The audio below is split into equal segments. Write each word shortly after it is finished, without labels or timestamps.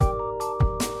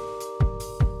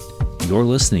You're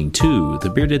listening to the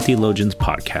Bearded Theologians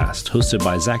podcast, hosted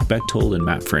by Zach Bechtold and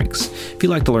Matt Franks. If you'd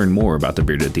like to learn more about the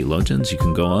Bearded Theologians, you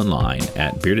can go online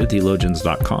at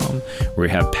beardedtheologians.com, where we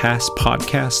have past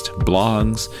podcasts,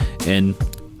 blogs, and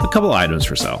a couple items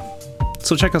for sale.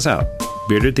 So check us out,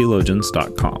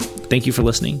 beardedtheologians.com. Thank you for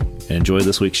listening, and enjoy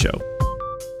this week's show.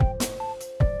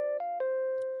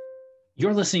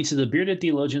 You're listening to the Bearded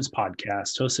Theologians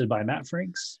podcast, hosted by Matt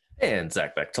Franks and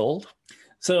Zach Bechtold.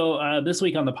 So this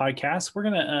week on the podcast, we're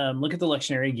going to look at the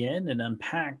lectionary again and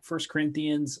unpack 1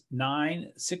 Corinthians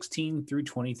 9:16 through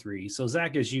 23. So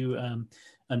Zach, as you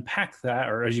unpack that,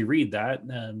 or as you read that,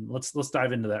 let's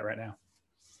dive into that right now.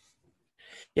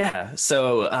 Yeah.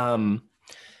 So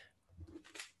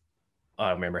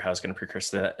I remember how I was going to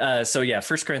precursor to that.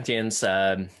 1 Corinthians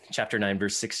chapter 9,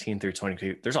 verse 16 through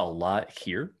 22. There's a lot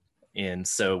here. And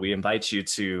so we invite you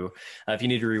to, if you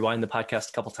need to rewind the podcast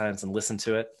a couple times and listen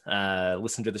to it,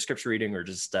 listen to the scripture reading, or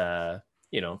just, if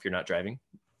you're not driving,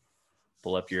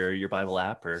 pull up your Bible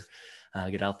app or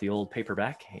get out the old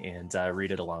paperback and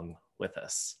read it along with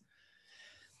us.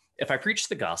 If I preach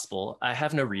the gospel, I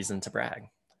have no reason to brag,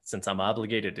 since I'm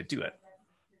obligated to do it.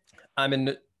 I'm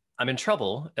in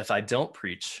trouble if I don't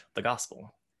preach the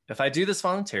gospel. If I do this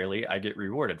voluntarily, I get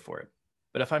rewarded for it.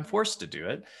 But if I'm forced to do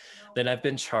it, then I've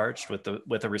been charged with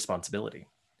a responsibility.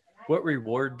 What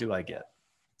reward do I get?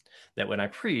 That when I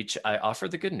preach, I offer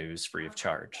the good news free of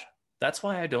charge. That's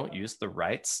why I don't use the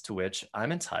rights to which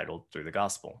I'm entitled through the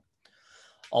gospel.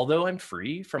 Although I'm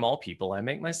free from all people, I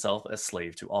make myself a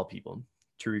slave to all people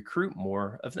to recruit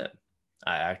more of them.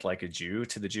 I act like a Jew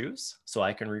to the Jews, so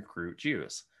I can recruit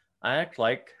Jews. I act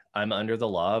like I'm under the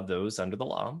law of those under the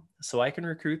law, so I can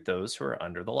recruit those who are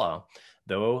under the law,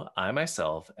 though I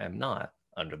myself am not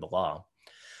under the law.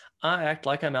 I act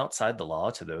like I'm outside the law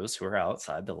to those who are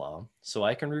outside the law, so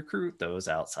I can recruit those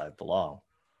outside the law,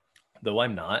 though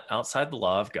I'm not outside the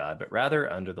law of God, but rather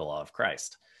under the law of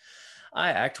Christ.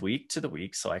 I act weak to the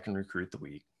weak, so I can recruit the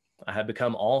weak. I have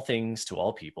become all things to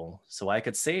all people, so I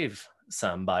could save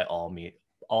some by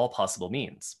all possible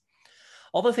means.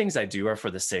 All the things I do are for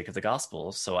the sake of the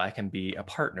gospel, so I can be a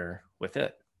partner with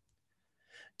it.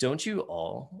 Don't you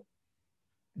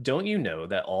know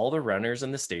that all the runners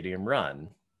in the stadium run,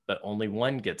 but only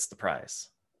one gets the prize?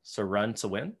 So run to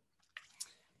win?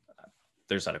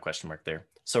 There's not a question mark there.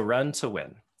 So run to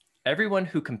win. Everyone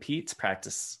who competes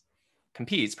practices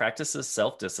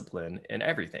self-discipline in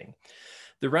everything.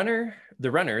 The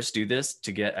runners do this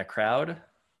to get a crowd.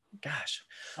 Gosh,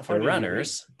 the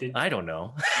runners, I don't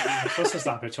know. I'm supposed to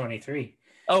stop at 23.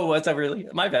 Oh, what's that really?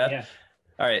 My bad. Yeah.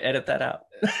 All right, edit that out.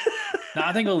 No,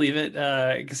 I think we'll leave it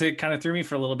because it kind of threw me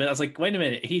for a little bit. I was like, wait a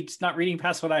minute, he's not reading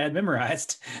past what I had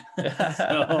memorized.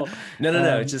 So,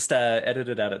 no. Just edit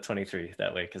it out at 23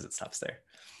 that way, because it stops there.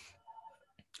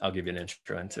 I'll give you an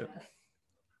intro into it.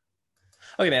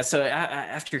 Okay, man. So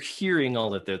after hearing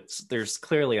all of this, there's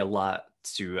clearly a lot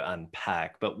to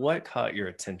unpack, but what caught your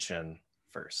attention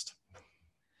first?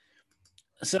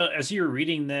 So as you were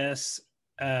reading this,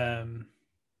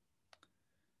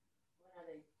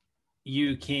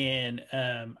 you can,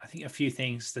 I think, a few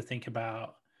things to think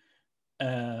about.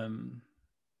 I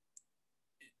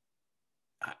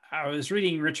was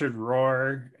reading Richard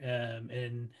Rohr,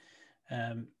 and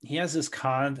he has this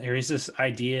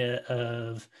idea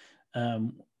of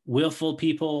willful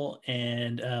people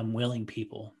and willing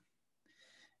people.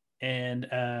 And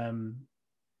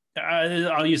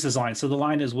I'll use this line. So the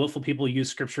line is, willful people use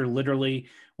scripture literally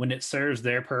when it serves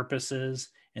their purposes,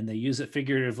 and they use it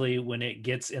figuratively when it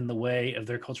gets in the way of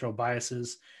their cultural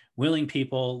biases. Willing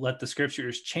people let the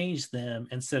scriptures change them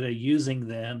instead of using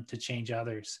them to change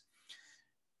others.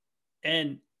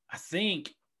 And I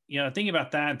think, thinking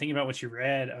about that and thinking about what you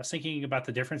read, I was thinking about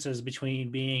the differences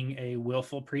between being a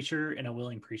willful preacher and a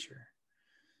willing preacher.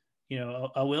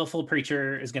 A willful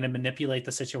preacher is going to manipulate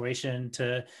the situation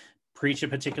to preach a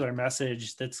particular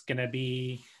message that's going to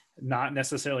be not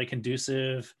necessarily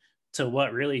conducive to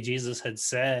what really Jesus had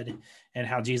said and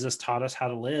how Jesus taught us how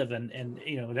to live. And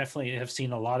definitely have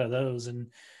seen a lot of those. And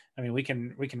I mean, we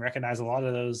can recognize a lot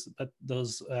of those, but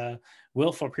those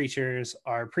willful preachers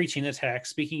are preaching the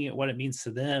text, speaking at what it means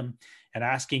to them, and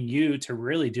asking you to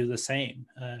really do the same,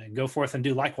 go forth and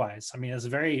do likewise. I mean, it's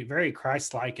very, very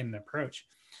Christ-like in the approach.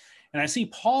 And I see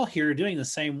Paul here doing the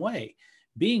same way,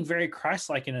 being very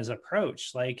Christ-like in his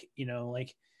approach,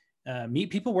 meet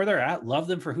people where they're at, love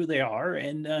them for who they are,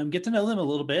 and get to know them a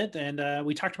little bit. And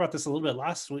we talked about this a little bit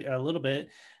last week,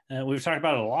 we've talked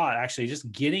about it a lot, actually,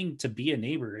 just getting to be a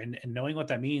neighbor and knowing what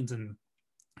that means and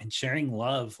sharing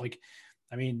love.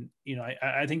 I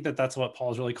think that that's what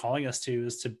Paul's really calling us to,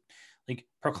 is to like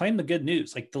proclaim the good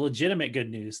news, like the legitimate good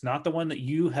news, not the one that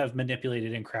you have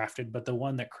manipulated and crafted, but the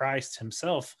one that Christ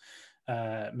himself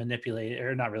manipulated,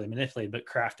 or not really manipulated, but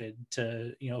crafted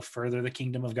to, further the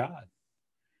kingdom of God.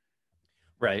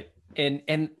 Right.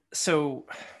 And so,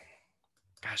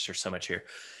 gosh, there's so much here.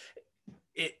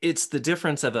 It's the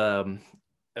difference of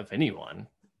anyone,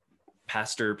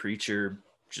 pastor, preacher,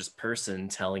 just person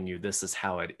telling you this is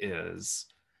how it is,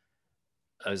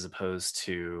 as opposed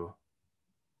to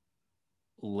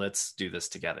let's do this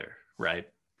together, right?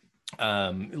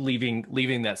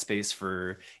 Leaving that space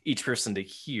for each person to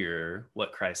hear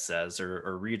what Christ says,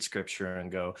 or read scripture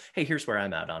and go, hey, here's where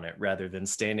I'm at on it, rather than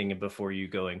standing before you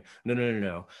going,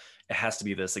 no, it has to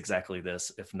be this, exactly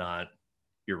this. If not,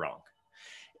 you're wrong.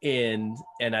 And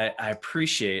I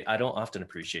appreciate, I don't often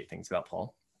appreciate things about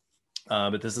Paul,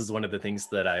 but this is one of the things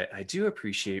that I do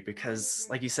appreciate, because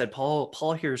like you said,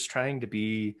 Paul here is trying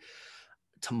to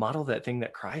model that thing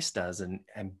that Christ does,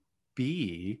 and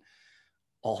be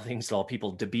all things to all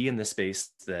people, to be in the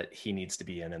space that he needs to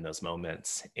be in those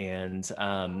moments. And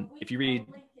if you read,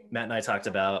 Matt and I talked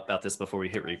about this before we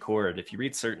hit record, if you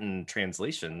read certain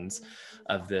translations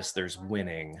of this, there's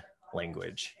winning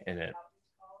language in it.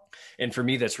 And for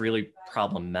me, that's really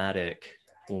problematic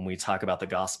when we talk about the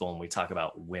gospel and we talk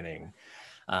about winning.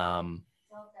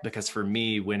 Because for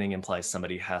me, winning implies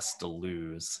somebody has to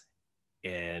lose.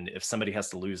 And if somebody has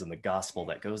to lose in the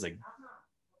gospel,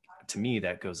 to me,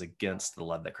 that goes against the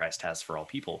love that Christ has for all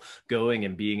people, going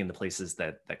and being in the places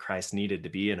that Christ needed to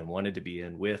be in and wanted to be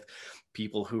in with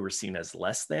people who were seen as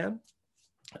less than.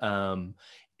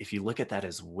 If you look at that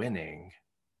as winning,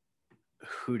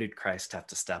 who did Christ have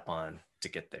to step on to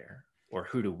get there? Or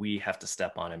who do we have to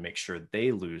step on and make sure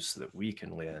they lose so that we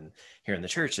can win here in the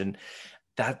church? And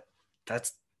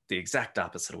that's the exact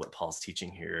opposite of what Paul's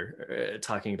teaching here,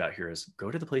 talking about here, is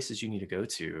go to the places you need to go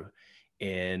to.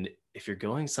 And if you're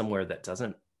going somewhere that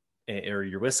doesn't, or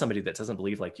you're with somebody that doesn't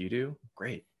believe like you do,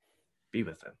 great, be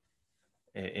with them.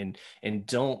 And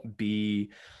don't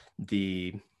be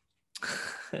the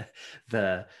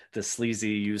the sleazy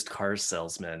used car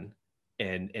salesman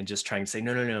and just trying to say,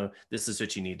 no, this is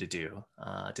what you need to do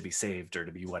to be saved or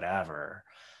to be whatever.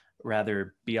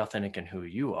 Rather, be authentic in who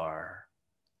you are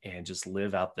and just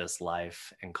live out this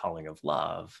life and calling of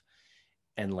love,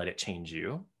 and let it change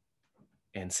you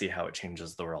and see how it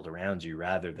changes the world around you,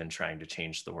 rather than trying to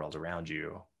change the world around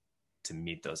you to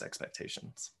meet those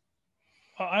expectations.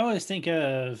 Well, I always think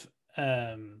of,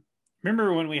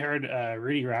 remember when we heard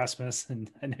Rudy Rasmus, and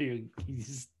I know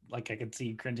he's like, I could see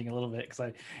you cringing a little bit because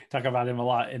I talk about him a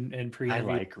lot in pre. I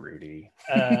like Rudy.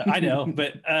 I know,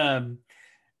 but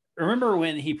remember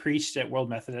when he preached at World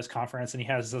Methodist Conference, and he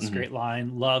has this great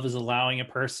line, love is allowing a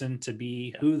person to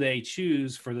be who they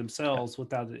choose for themselves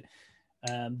without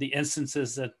the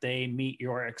instances that they meet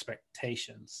your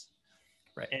expectations.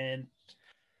 Right. And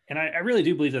I really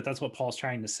do believe that that's what Paul's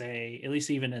trying to say, at least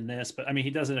even in this, but I mean, he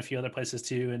does it in a few other places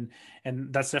too.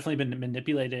 And that's definitely been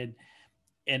manipulated.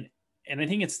 And I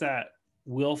think it's that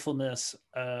willfulness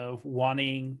of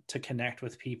wanting to connect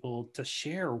with people, to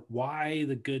share why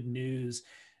the good news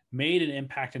made an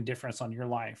impact and difference on your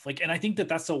life. Like, and I think that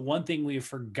that's the one thing we have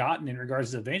forgotten in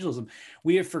regards to evangelism.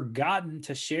 We have forgotten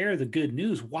to share the good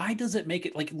news. Why does it make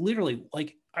it, like, literally,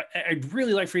 like, I'd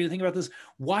really like for you to think about this.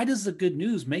 Why does the good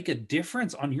news make a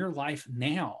difference on your life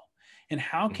now? And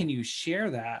how can you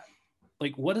share that?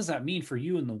 Like, what does that mean for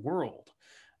you in the world?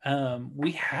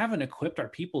 We haven't equipped our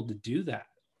people to do that.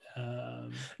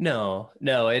 No.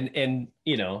 And,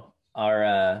 you know,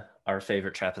 our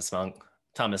favorite Trappist monk,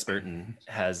 Thomas Burton,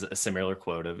 has a similar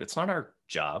quote of, it's not our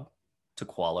job to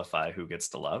qualify who gets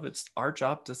to love. It's our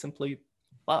job to simply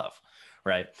love.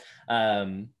 Right.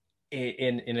 And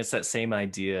it's that same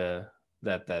idea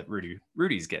that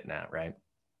Rudy's getting at, right?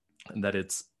 And that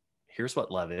it's, here's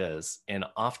what love is. And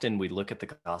often we look at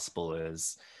the gospel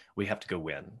as we have to go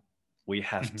win. We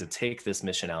have to take this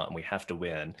mission out and we have to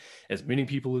win as many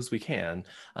people as we can,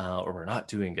 or we're not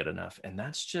doing good enough. And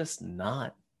that's just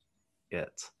not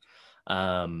it.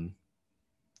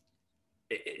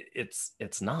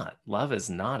 It's not. Love is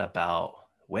not about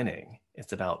winning.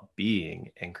 It's about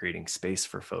being and creating space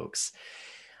for folks.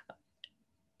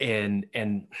 And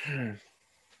I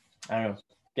don't know,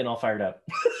 getting all fired up.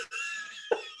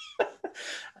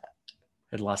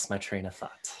 I'd lost my train of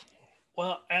thought.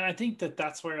 Well, and I think that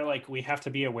that's where, like, we have to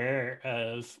be aware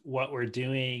of what we're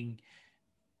doing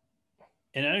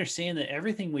and understand that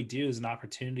everything we do is an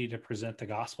opportunity to present the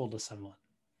gospel to someone.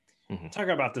 I talk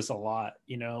about this a lot,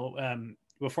 you know,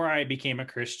 before I became a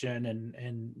Christian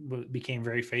and became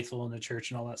very faithful in the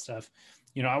church and all that stuff.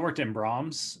 You know, I worked in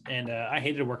Brahms, and I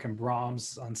hated working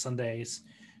Brahms on Sundays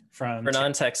from For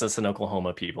non-Texas and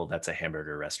Oklahoma people, that's a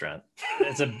hamburger restaurant.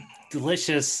 it's a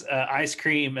delicious ice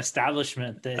cream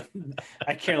establishment that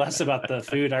I care less about the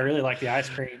food. I really like the ice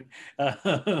cream.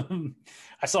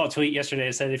 I saw a tweet yesterday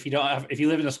that said, if you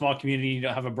live in a small community, you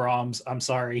don't have a Brahms, I'm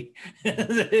sorry.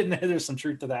 And there's some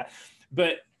truth to that.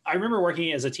 But I remember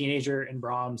working as a teenager in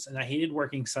Brahms, and I hated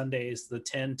working Sundays, the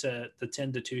 10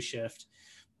 to 2 shift,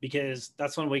 because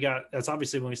that's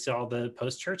obviously when we saw the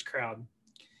post-church crowd.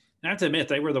 And I have to admit,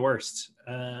 they were the worst.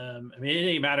 I mean, it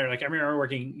didn't matter. Like, I remember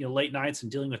working, late nights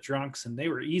and dealing with drunks, and they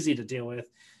were easy to deal with.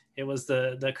 It was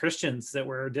the Christians that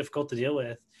were difficult to deal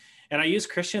with. And I use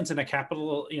Christians in a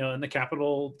capital, in the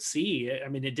capital C. I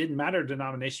mean, it didn't matter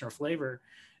denomination or flavor.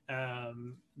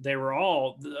 They were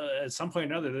all, at some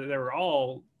point or another, they were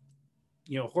all,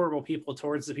 horrible people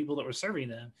towards the people that were serving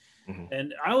them. Mm-hmm.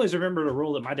 And I always remember the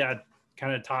rule that my dad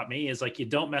kind of taught me is like, you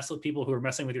don't mess with people who are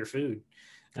messing with your food.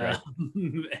 Right.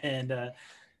 And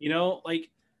like,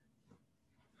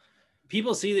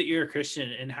 people see that you're a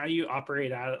Christian and how you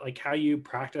operate at it, like how you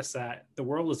practice that, the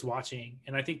world is watching.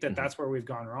 And I think that that's where we've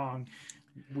gone wrong.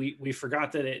 We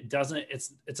forgot that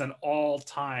it's an all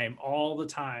the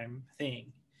time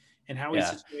thing, and how we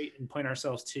situate and point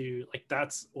ourselves to, like,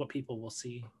 that's what people will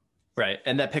see. Right.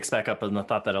 And that picks back up on the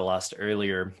thought that I lost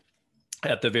earlier.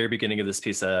 At the very beginning of this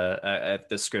piece, at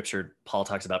the scripture, Paul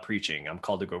talks about preaching. I'm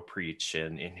called to go preach,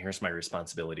 and here's my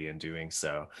responsibility in doing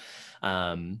so.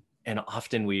 And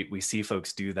often we see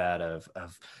folks do that of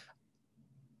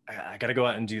I got to go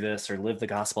out and do this or live the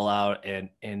gospel out,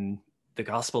 and the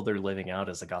gospel they're living out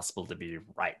is a gospel to be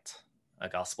right, a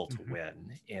gospel to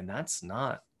win, and that's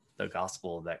not the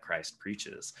gospel that Christ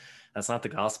preaches. That's not the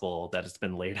gospel that has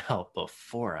been laid out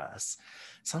before us.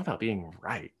 It's not about being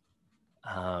right.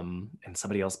 And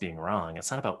somebody else being wrong.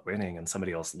 It's not about winning and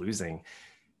somebody else losing.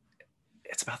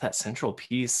 It's about that central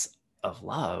piece of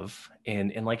love.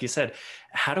 And like you said,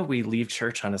 how do we leave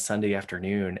church on a Sunday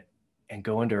afternoon and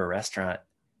go into a restaurant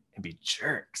and be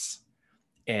jerks?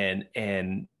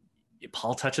 And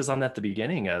Paul touches on that at the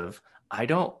beginning of, I'm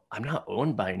not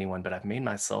owned by anyone, but I've made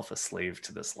myself a slave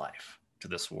to this life, to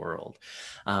this world.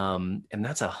 And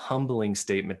that's a humbling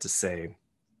statement to say.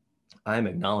 I'm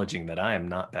acknowledging that I am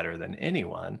not better than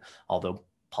anyone, although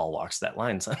Paul walks that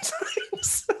line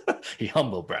sometimes. He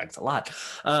humble brags a lot.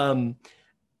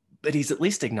 But he's at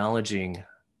least acknowledging,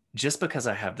 just because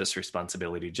I have this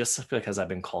responsibility, just because I've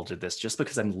been called to this, just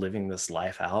because I'm living this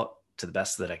life out to the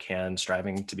best that I can,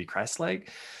 striving to be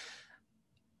Christ-like,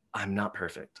 I'm not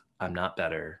perfect. I'm not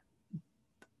better.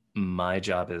 My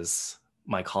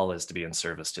call is to be in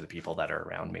service to the people that are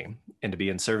around me. And to be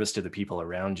in service to the people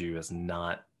around you is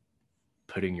not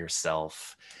putting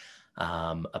yourself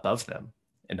above them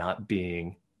and not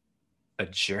being a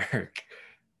jerk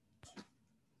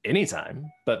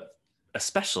anytime, but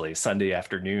especially Sunday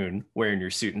afternoon, wearing your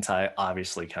suit and tie,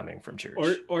 obviously coming from church.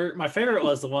 Or my favorite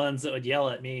was the ones that would yell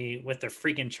at me with their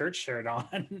freaking church shirt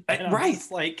on. Right.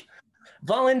 Like,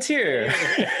 volunteer,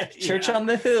 church on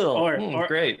the hill. Or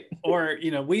great. Or,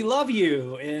 we love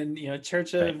you in,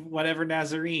 church of whatever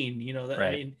Nazarene, that,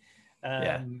 right.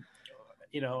 and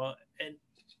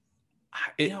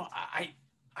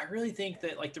I really think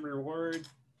that, like, the reward,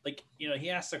 like, he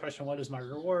asked the question, what is my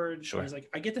reward? Sure. He's like,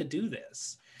 I get to do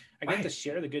this. I get to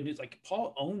share the good news. Like,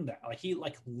 Paul owned that. Like, he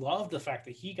loved the fact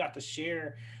that he got to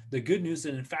share the good news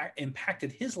that in fact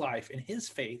impacted his life and his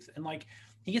faith. And like,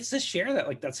 he gets to share that.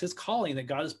 Like, that's his calling that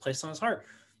God has placed on his heart.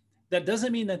 That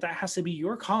doesn't mean that has to be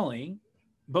your calling.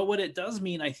 But what it does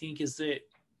mean, I think, is that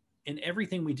in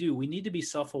everything we do, we need to be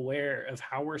self-aware of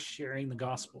how we're sharing the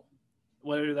gospel.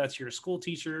 Whether that's your school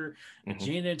teacher, a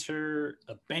janitor,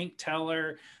 a bank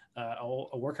teller,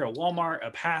 a worker at Walmart, a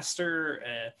pastor.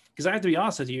 Because I have to be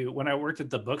honest with you, when I worked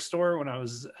at the bookstore, when I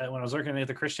was working at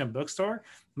the Christian bookstore,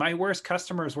 my worst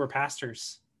customers were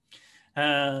pastors.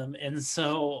 And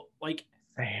so, like,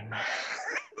 same.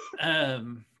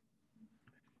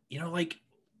 Like,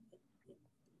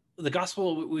 the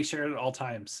gospel we share at all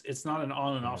times. It's not an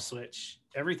on and off switch.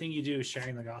 Everything you do is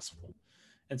sharing the gospel.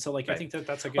 And so, like, right. I think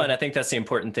that's a good. Well, and I think that's the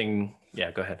important thing.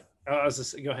 Yeah, go ahead.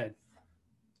 Go ahead.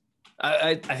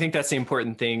 I think that's the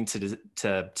important thing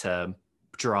to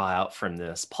draw out from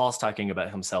this. Paul's talking about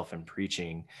himself in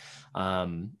preaching,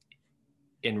 and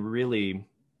really,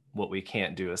 what we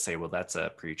can't do is say, well, that's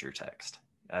a preacher text.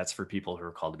 That's for people who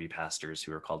are called to be pastors,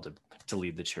 who are called to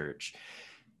lead the church.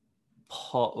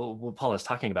 What Paul is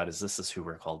talking about is this is who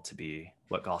we're called to be.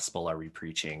 What gospel are we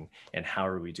preaching, and how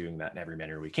are we doing that in every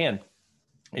manner we can?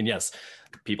 And yes,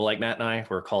 people like Matt and I,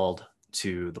 we're called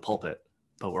to the pulpit,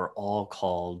 but we're all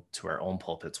called to our own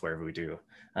pulpits wherever we do.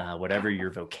 Whatever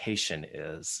your vocation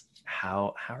is,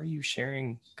 How are you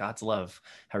sharing God's love?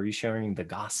 How are you sharing the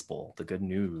gospel, the good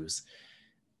news,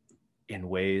 in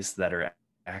ways that are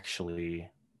actually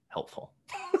helpful,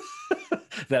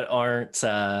 that aren't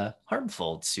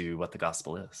harmful to what the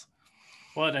gospel is?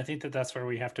 Well, and I think that that's where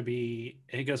we have to be.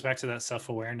 It goes back to that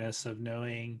self-awareness of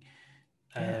knowing,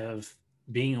 of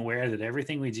being aware that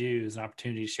everything we do is an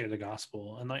opportunity to share the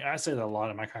gospel. And like I say that a lot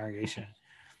in my congregation,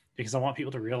 because I want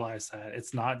people to realize that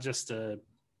it's not just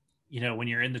when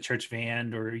you're in the church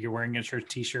van or you're wearing a church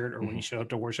t-shirt or when you show up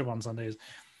to worship on Sundays,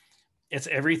 it's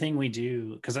everything we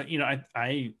do. Because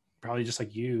I probably just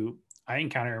like you, I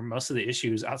encounter most of the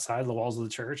issues outside the walls of the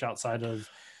church, outside of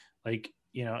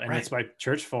and it's by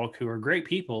church folk who are great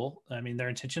people. I mean, their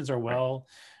intentions are well,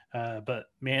 but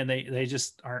man, they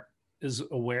just aren't as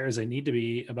aware as they need to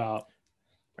be about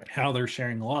how they're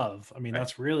sharing love. I mean,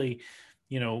 that's really,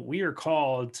 we are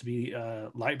called to be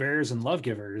light bearers and love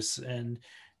givers. And,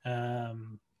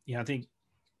 I think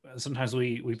sometimes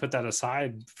we put that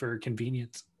aside for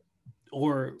convenience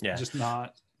or just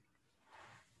not.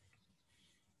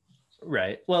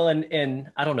 Right. Well, and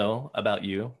I don't know about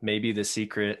you, maybe the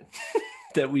secret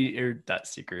that not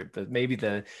secret, but maybe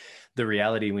the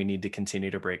reality we need to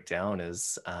continue to break down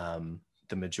is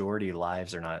the majority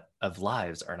lives are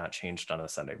not changed on a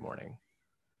Sunday morning.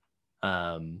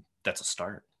 That's a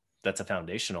start. That's a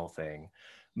foundational thing.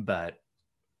 But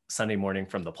Sunday morning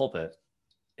from the pulpit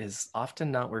is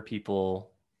often not where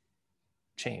people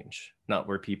change, not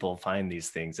where people find these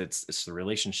things. It's the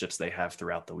relationships they have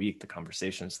throughout the week, the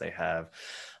conversations they have.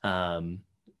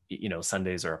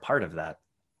 Sundays are a part of that,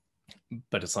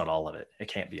 but it's not all of it. It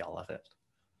can't be all of it.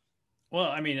 Well,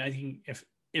 I mean, I think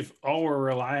if all we're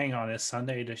relying on is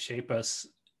Sunday to shape us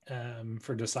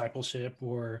for discipleship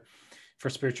or for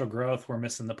spiritual growth, we're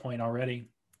missing the point already.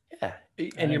 Yeah.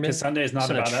 And because Sunday is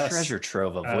not about us. Treasure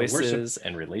trove of voices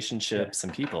and relationships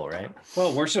and people, right?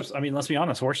 Well, let's be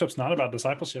honest, worship's not about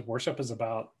discipleship. Worship is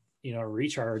about,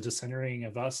 recharge, the centering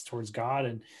of us towards God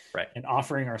and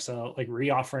offering ourselves, like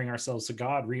re-offering ourselves to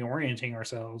God, reorienting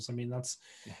ourselves. I mean, that's,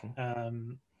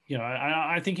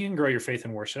 I think you can grow your faith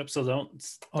in worship. So don't.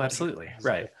 Oh, absolutely.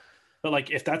 Right. But like,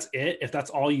 if that's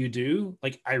all you do,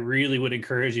 like, I really would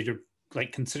encourage you to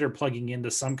like consider plugging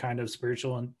into some kind of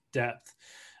spiritual in depth.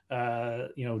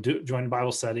 Join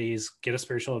Bible studies, get a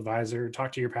spiritual advisor,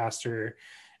 talk to your pastor.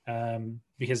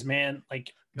 Because man,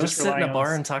 like just sit in a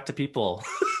bar and talk to people.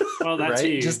 Well, that's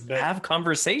right? Just have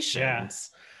conversations.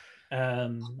 Yeah.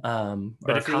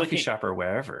 But if you're coffee shop or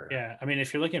wherever. Yeah. I mean,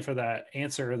 if you're looking for that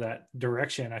answer, that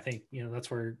direction, I think, that's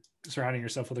where surrounding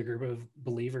yourself with a group of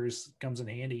believers comes in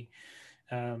handy.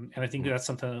 And I think that's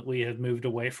something that we have moved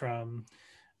away from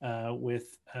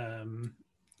with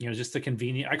just the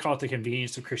convenient. I call it the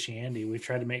convenience of Christianity. We've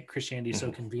tried to make Christianity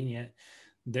so convenient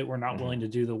that we're not willing to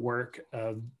do the work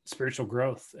of spiritual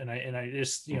growth. And I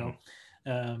just,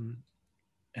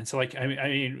 and so like, I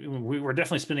mean, we're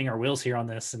definitely spinning our wheels here on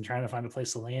this and trying to find a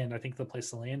place to land. I think the place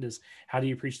to land is, how do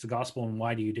you preach the gospel and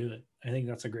why do you do it? I think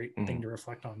that's a great thing to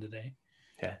reflect on today.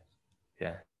 Yeah.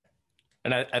 Yeah.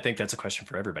 And I think that's a question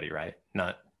for everybody, right?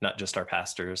 Not just our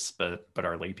pastors, but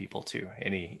our lay people too.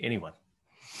 Anyone.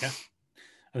 Yeah.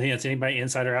 I think that's anybody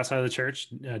inside or outside of the church,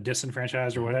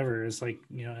 disenfranchised or whatever, is like,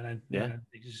 and I think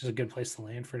it's just a good place to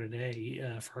land for today,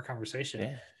 for our conversation.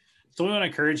 Yeah. So we want to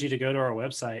encourage you to go to our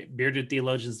website,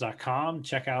 beardedtheologians.com,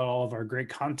 check out all of our great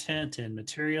content and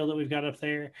material that we've got up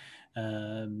there.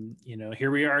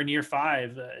 Here we are in year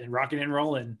 5 and rocking and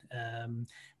rolling.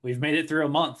 We've made it through a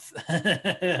month.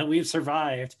 We've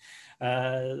survived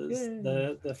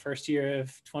the first year of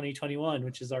 2021,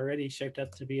 which is already shaped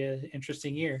up to be an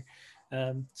interesting year.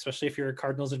 Especially if you're a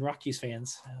Cardinals and Rockies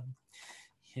fans.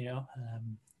 We'll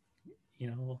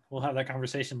have that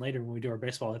conversation later when we do our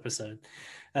baseball episode.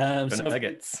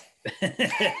 Nuggets.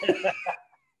 I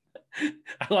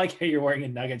like how you're wearing a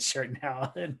Nuggets shirt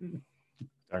now.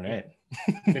 Darn right.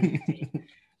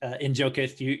 In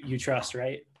Jokic, you trust,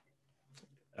 right?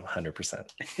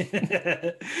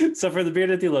 100%. So for the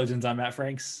Bearded Theologians, I'm Matt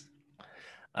Franks.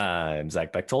 I'm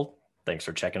Zach Bechtold. Thanks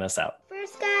for checking us out.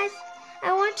 First, guys,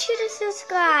 I want you to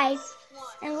subscribe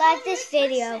and like this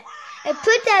video and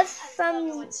push that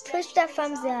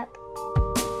thumbs up.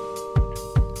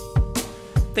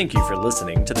 Thank you for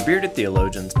listening to the Bearded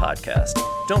Theologians podcast.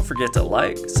 Don't forget to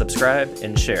like, subscribe,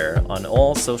 and share on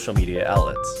all social media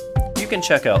outlets. You can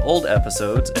check out old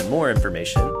episodes and more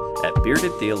information at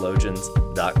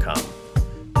beardedtheologians.com.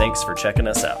 Thanks for checking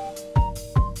us out.